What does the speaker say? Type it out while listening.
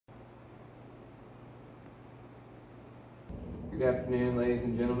Good afternoon, ladies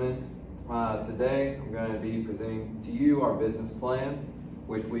and gentlemen. Today I'm going to be presenting to you our business plan,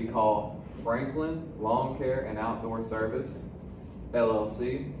 which we call Franklin Lawncare and Outdoor Service,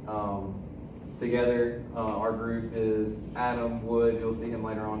 LLC. Together, our group is Adam Wood, you'll see him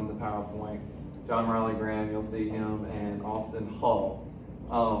later on in the PowerPoint, John Riley Graham, you'll see him, and Austin Hull.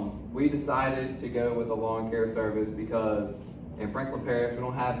 We decided to go with a lawn care service because in Franklin Parish, we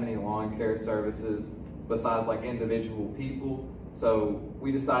don't have many lawn care services besides like individual people. So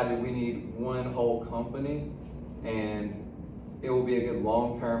we decided we need one whole company, and it will be a good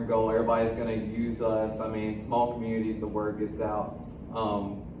long-term goal. Everybody's gonna use us. I mean, small communities, the word gets out.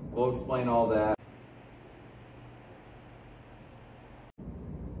 We'll explain all that.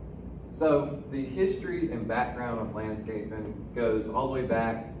 So the history and background of landscaping goes all the way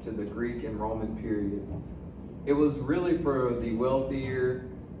back to the Greek and Roman periods. It was really for the wealthier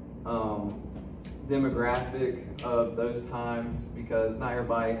demographic of those times, because not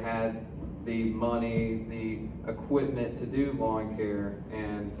everybody had the money, the equipment to do lawn care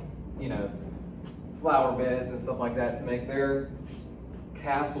and, you know, flower beds and stuff like that to make their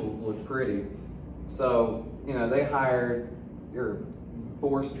castles look pretty. So, you know, they hired or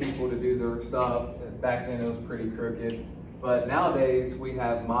forced people to do their stuff. Back then it was pretty crooked. But nowadays we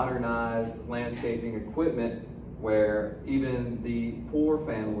have modernized landscaping equipment where even the poor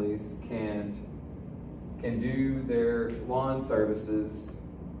families can do their lawn services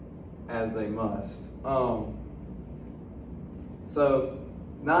as they must. So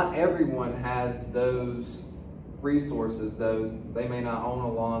not everyone has those resources. They may not own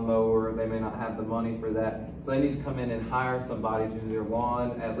a lawnmower, they may not have the money for that. So they need to come in and hire somebody to do their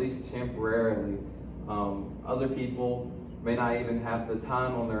lawn, at least temporarily. Other people may not even have the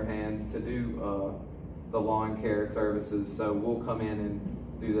time on their hands to do the lawn care services, so we'll come in and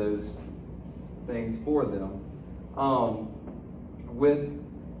do those things for them. With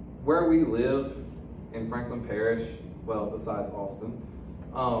where we live in Franklin Parish, well, besides Austin,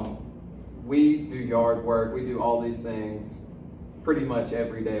 we do yard work, we do all these things pretty much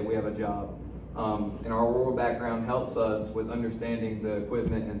every day. We have a job. And our rural background helps us with understanding the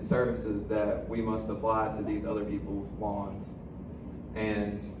equipment and services that we must apply to these other people's lawns.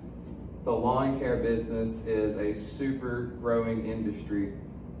 And the lawn care business is a super growing industry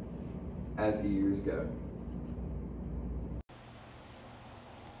as the years go.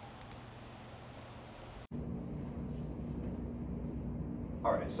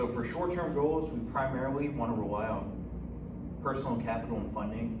 All right, so for short-term goals, we primarily want to rely on personal capital and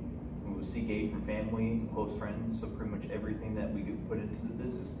funding. We will seek aid from family and close friends, so pretty much everything that we put into the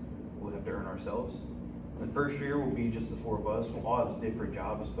business, we'll have to earn ourselves. The first year will be just the four of us. We'll all have different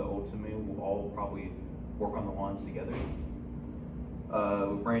jobs, but ultimately we'll all probably work on the lawns together.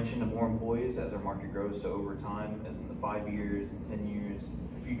 We'll branch into more employees as our market grows, so over time, as in the 5 years and 10 years,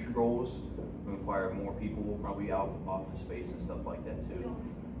 future goals, we require more people, probably out of office space and stuff like that too.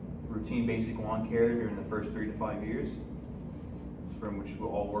 Routine basic lawn care during the first 3 to 5 years, from which we'll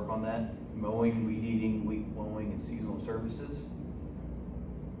all work on that. Mowing, weed eating, weed blowing, and seasonal services.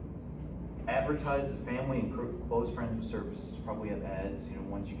 Advertise the family and close friends with services. Probably have ads, you know,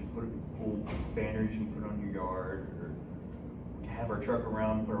 ones you can put cool banners you can put on your yard, or have our truck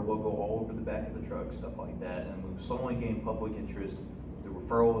around, put our logo all over the back of the truck, stuff like that. And we'll slowly gain public interest through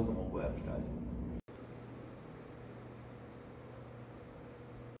referrals and local advertising.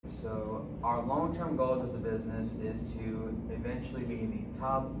 So our long-term goals as a business is to eventually be the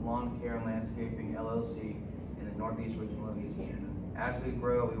top lawn care and landscaping LLC in the Northeast region of Louisiana. As we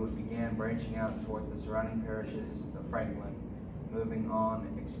grow, we would begin branching out towards the surrounding parishes of Franklin, moving on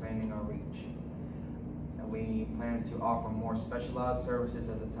and expanding our reach. And we plan to offer more specialized services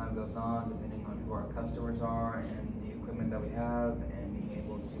as the time goes on, depending on who our customers are and the equipment that we have, and being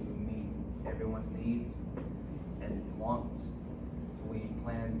able to meet everyone's needs and wants. We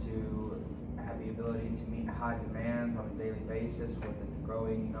plan to have the ability to meet high demands on a daily basis with the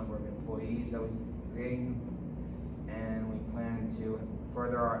growing number of employees that we gain. And we plan to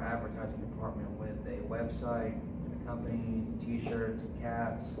further our advertising department with a website, a company, t-shirts,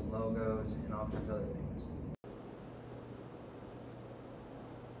 caps, logos, and all kinds of other things.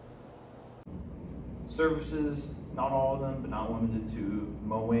 Services, not all of them, but not limited to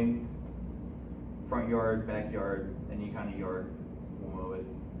mowing, front yard, backyard, any kind of yard. Mow it.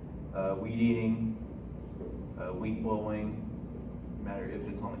 Weed eating, weed blowing, no matter if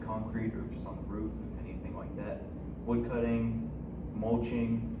it's on the concrete or if it's on the roof, anything like that. Wood cutting,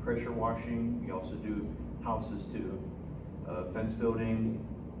 mulching, pressure washing. We also do houses too. Fence building,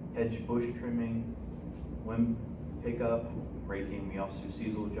 hedge bush trimming, limb pickup, raking. We also do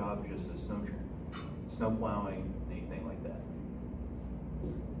seasonal jobs, just as snow plowing, anything like that.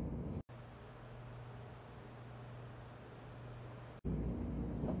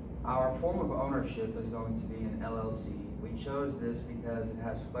 Our form of ownership is going to be an LLC. We chose this because it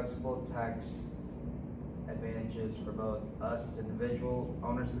has flexible tax advantages for both us as individual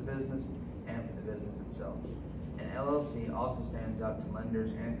owners of the business and for the business itself. An LLC also stands out to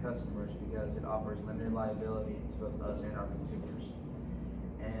lenders and customers because it offers limited liability to both us and our consumers.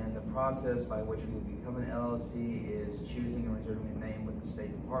 And the process by which we will become an LLC is choosing and reserving a name with the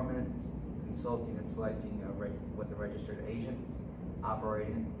State Department, consulting and selecting with the registered agent,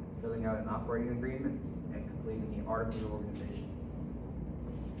 filling out an operating agreement, and completing the articles of organization.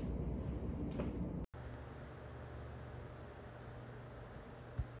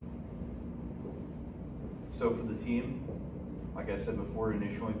 So for the team, like I said before,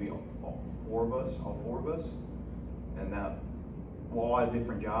 initially be all four of us, and that we'll all have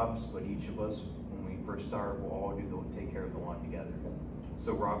different jobs, but each of us, when we first start, we'll all take care of the one together.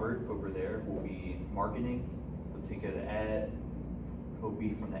 So Robert over there will be marketing, he'll take care of the ad, he'll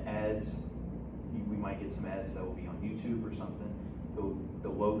be from the ads, we might get some ads that will be on YouTube or something, the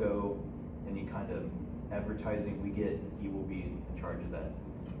logo, any kind of advertising we get, he will be in charge of that.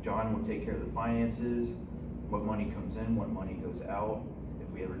 John will take care of the finances, what money comes in, what money goes out, if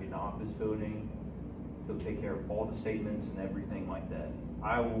we ever get an office building, he'll take care of all the statements and everything like that.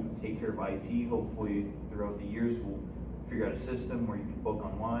 I will take care of IT, hopefully throughout the years we'll figure out a system where you can book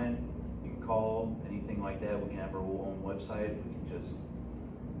online, you can call, anything like that. We can have our own website,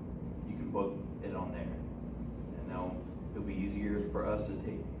 you can book it on there. And now it'll be easier for us to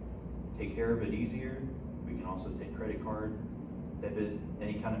take care of it easier. We can also take credit card, debit,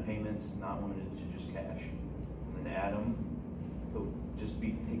 any kind of payments, not limited to just cash. And then Adam, he'll just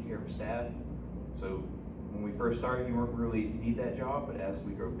take care of staff. So when we first started, you weren't really need that job, but as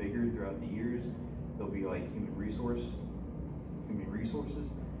we grow bigger throughout the years, there'll be like human resources,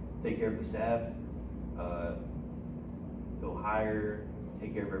 take care of the staff, they'll hire,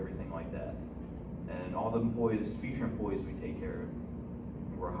 take care of everything like that. And all the employees, future employees we take care of,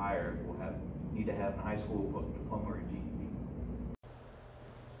 we're hired, need to have a high school diploma or a GED.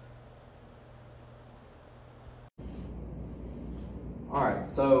 All right,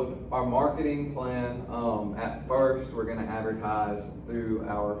 so our marketing plan, at first we're gonna advertise through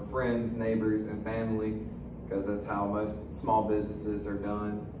our friends, neighbors, and family, because that's how most small businesses are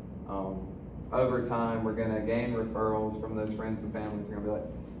done. Over time, we're gonna gain referrals from those friends and families. We're gonna be like,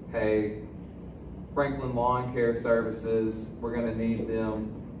 hey, Franklin Lawn Care Services, we're gonna need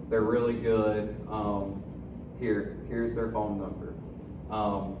them. They're really good. Here's their phone number.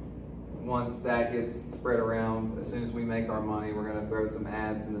 Once that gets spread around, as soon as we make our money, we're gonna throw some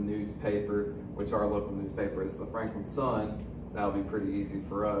ads in the newspaper, which our local newspaper is the Franklin Sun. That'll be pretty easy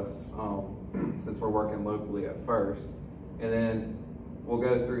for us, since we're working locally at first. And then we'll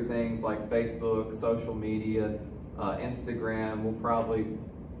go through things like Facebook, social media, Instagram. We'll probably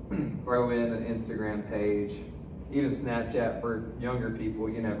throw in an Instagram page, even Snapchat for younger people,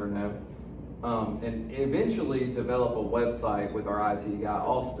 you never know. And eventually develop a website with our IT guy,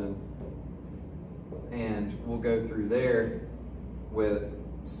 Austin. And we'll go through there with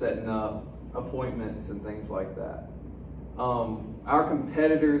setting up appointments and things like that. Our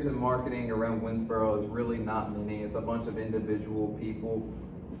competitors in marketing around Winsboro is really not many. It's a bunch of individual people.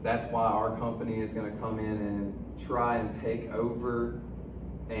 That's why our company is going to come in and try and take over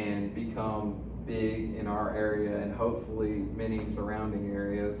and become big in our area and hopefully many surrounding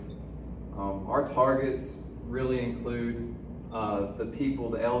areas. Our targets really include the people,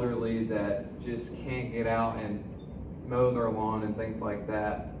 the elderly that just can't get out and mow their lawn and things like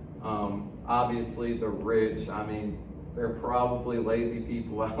that. Obviously the rich, I mean, there are probably lazy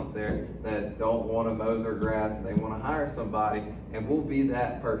people out there that don't want to mow their grass and they want to hire somebody, and we'll be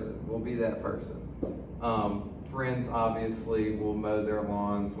that person. We'll be that person. Friends obviously will mow their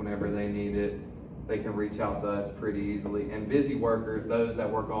lawns whenever they need it. They can reach out to us pretty easily. And busy workers, those that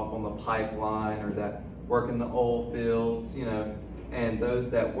work off on the pipeline or that work in the oil fields, you know, and those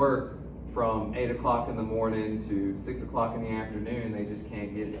that work from 8 o'clock in the morning to 6 o'clock in the afternoon, they just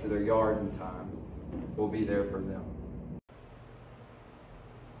can't get to their yard in time. We'll be there for them.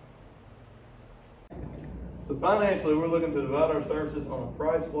 So financially, we're looking to divide our services on a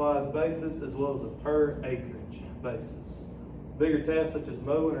price-wise basis as well as a per acreage basis. Bigger tasks such as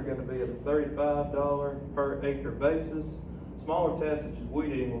mowing are going to be at a $35 per acre basis. Smaller tasks such as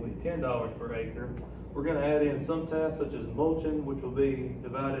weeding will be $10 per acre. We're going to add in some tasks such as mulching, which will be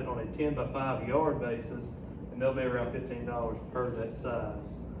divided on a 10 by 5 yard basis, and they'll be around $15 per that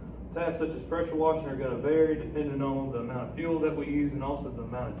size. Tasks such as pressure washing are going to vary depending on the amount of fuel that we use and also the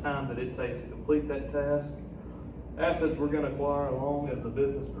amount of time that it takes to complete that task. Assets we're going to acquire along as the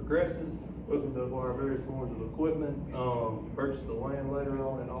business progresses looking to acquire various forms of equipment, purchase the land later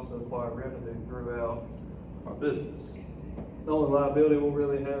on, and also acquire revenue throughout our business. The only liability we'll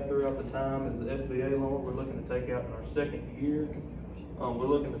really have throughout the time is the SBA loan we're looking to take out in our second year. We're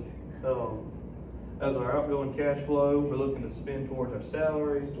looking to, as our outgoing cash flow, we're looking to spend towards our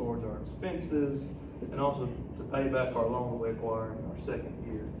salaries, towards our expenses, and also to pay back our loan that we acquired in our second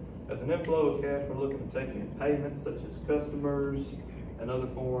year. As an inflow of cash, we're looking to take in payments such as customers and other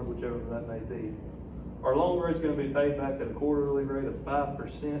forms, whichever that may be. Our loan rate is going to be paid back at a quarterly rate of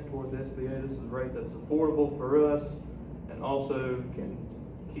 5% toward the SBA. This is a rate that's affordable for us and also can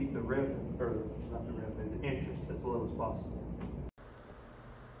keep the revenue, or not the revenue, the interest as low as possible.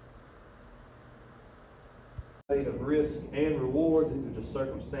 Of risk and rewards, these are just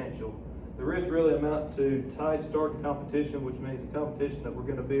circumstantial. The risks really amount to tight starting competition, which means the competition that we're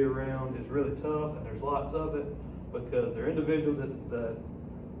going to be around is really tough, and there's lots of it because they're individuals that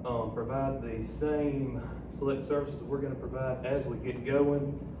provide the same select services that we're going to provide as we get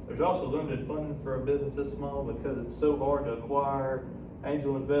going. There's also limited funding for a business this small because it's so hard to acquire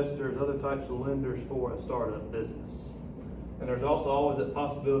angel investors, other types of lenders for a startup business. And there's also always that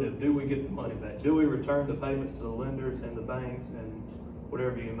possibility of, do we get the money back? Do we return the payments to the lenders and the banks and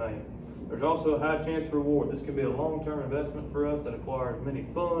whatever you may? There's also a high chance for reward. This can be a long-term investment for us that acquires many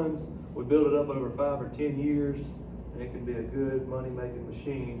funds. We build it up over 5 or 10 years, and it can be a good money-making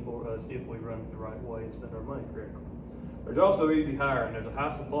machine for us if we run it the right way and spend our money correctly. There's also easy hiring. There's a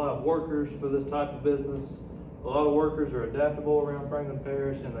high supply of workers for this type of business. A lot of workers are adaptable around Franklin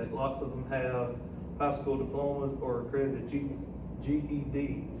Parish, and lots of them have high school diplomas or accredited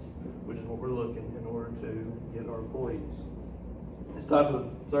GEDs, which is what we're looking in order to get our employees. This type of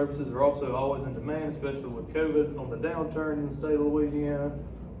services are also always in demand, especially with COVID on the downturn in the state of Louisiana.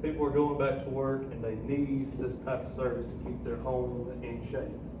 People are going back to work and they need this type of service to keep their home in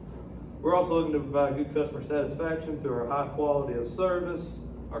shape. We're also looking to provide good customer satisfaction through our high quality of service,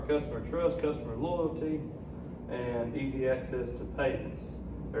 our customer trust, customer loyalty, and easy access to payments.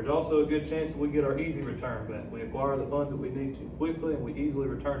 There's also a good chance that we get our easy return back. We acquire the funds that we need to quickly, and we easily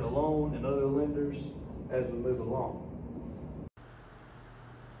return the loan and other lenders as we move along.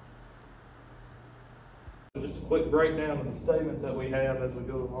 Just a quick breakdown of the statements that we have as we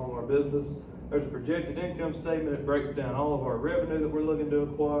go along our business. There's a projected income statement. It breaks down all of our revenue that we're looking to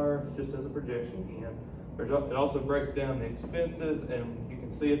acquire, just as a projection again. It also breaks down the expenses, and you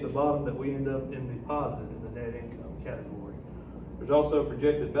can see at the bottom that we end up in the positive in the net income category. There's also a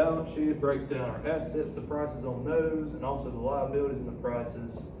projected balance sheet. It breaks down our assets, the prices on those, and also the liabilities and the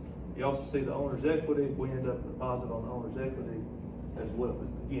prices. You also see the owner's equity. If we end up with a positive on the owner's equity as well. But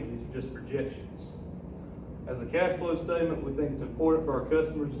again, these are just projections. As a cash flow statement, we think it's important for our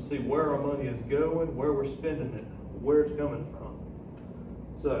customers to see where our money is going, where we're spending it, where it's coming from.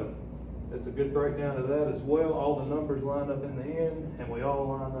 So it's a good breakdown of that as well. All the numbers line up in the end, and we all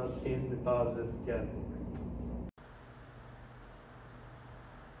line up in the positive category.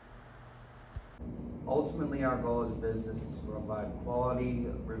 Ultimately, our goal as a business is to provide quality,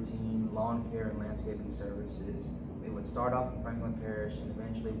 routine lawn care and landscaping services. We would start off in Franklin Parish and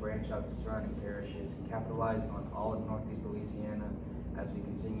eventually branch out to surrounding parishes, capitalize on all of Northeast Louisiana as we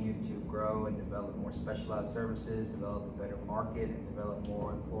continue to grow and develop more specialized services, develop a better market, and develop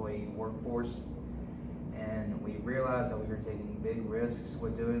more employee workforce. And we realized that we were taking big risks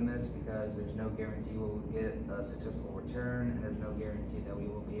with doing this because there's no guarantee we'll get a successful return, and there's no guarantee that we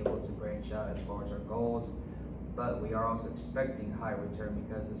will be able to branch out as far as our goals. But we are also expecting high return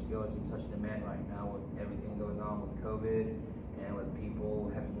because this field is in such demand right now with everything going on with COVID and with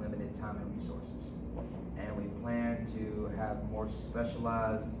people having limited time and resources. And we plan to have more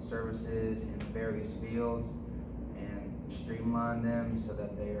specialized services in various fields and streamline them so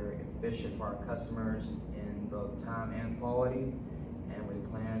that they are efficient for our customers in both time and quality. And we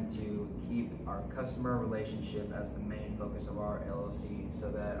plan to keep our customer relationship as the main focus of our LLC so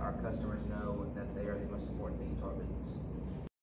that our customers know that they are the most important thing to our business.